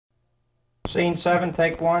Scene 7,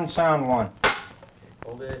 take 1, sound 1.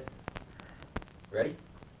 Hold it. Ready?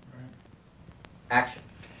 Action.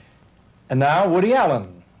 And now, Woody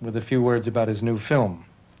Allen, with a few words about his new film.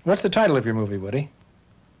 What's the title of your movie, Woody?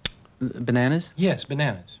 Bananas? Yes,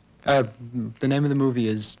 Bananas. The name of the movie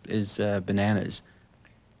is Bananas.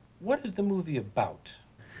 What is the movie about?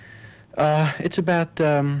 It's about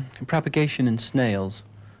propagation in snails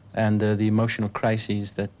and the emotional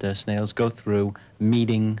crises that snails go through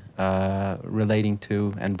meeting, relating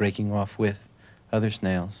to, and breaking off with other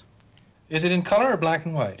snails. Is it in color or black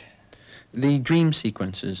and white? The dream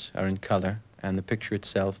sequences are in color, and the picture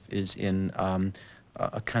itself is in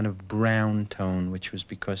a kind of brown tone, which was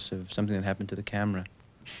because of something that happened to the camera.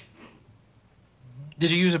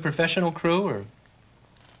 Did you use a professional crew or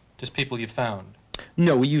just people you found?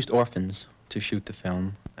 No, we used orphans to shoot the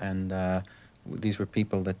film, and these were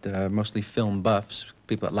people that mostly film buffs,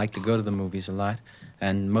 people that like to go to the movies a lot,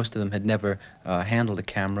 and most of them had never handled a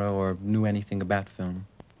camera or knew anything about film.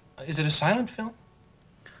 Is it a silent film?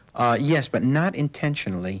 Yes, but not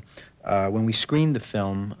intentionally. When we screened the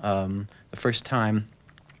film the first time,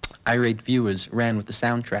 irate viewers ran with the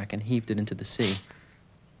soundtrack and heaved it into the sea.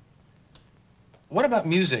 What about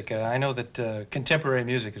music? I know that contemporary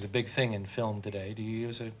music is a big thing in film today. Do you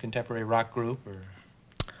use a contemporary rock group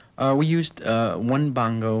or? We used one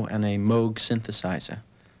bongo and a Moog synthesizer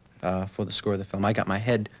for the score of the film. I got my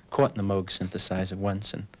head caught in the Moog synthesizer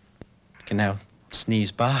once and can now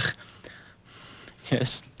sneeze Bach.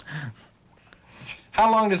 Yes.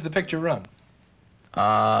 How long does the picture run?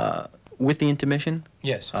 With the intermission?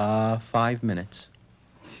 Yes. 5 minutes.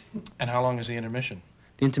 And how long is the intermission?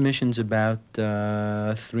 The intermission's about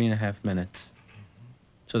 3.5 minutes.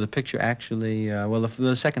 So the picture actually, well,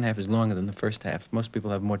 the second half is longer than the first half. Most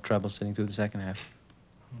people have more trouble sitting through the second half.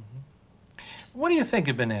 What do you think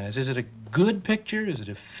of Bananas? Is it a good picture? Is it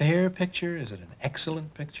a fair picture? Is it an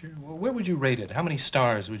excellent picture? Well, where would you rate it? How many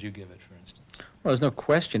stars would you give it, for instance? Well, there's no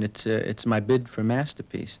question. It's my bid for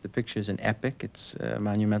masterpiece. The picture's an epic. It's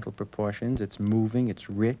monumental proportions. It's moving. It's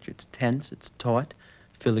rich. It's tense. It's taut.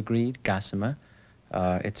 Filigreed. Gossamer.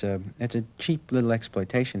 It's a cheap little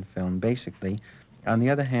exploitation film, basically. On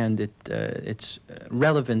the other hand, it's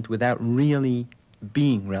relevant without really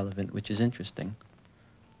being relevant, which is interesting.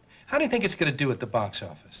 How do you think it's going to do at the box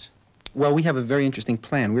office? Well, we have a very interesting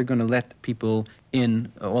plan. We're going to let people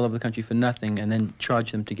in all over the country for nothing and then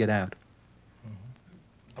charge them to get out.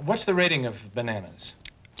 What's the rating of Bananas?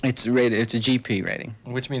 It's a GP rating.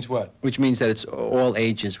 Which means what? Which means that it's all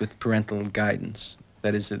ages with parental guidance.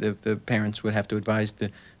 That is, the parents would have to advise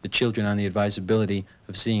the children on the advisability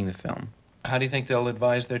of seeing the film. How do you think they'll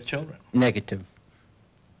advise their children? Negative.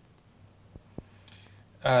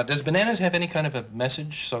 Does Bananas have any kind of a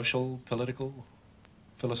message, social, political,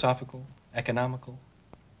 philosophical, economical?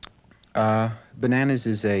 Bananas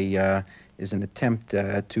is an attempt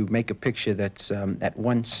to make a picture that's at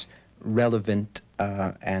once relevant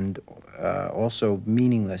and also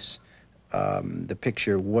meaningless. The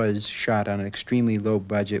picture was shot on an extremely low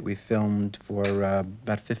budget. We filmed for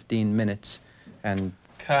about 15 minutes and...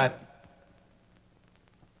 Cut.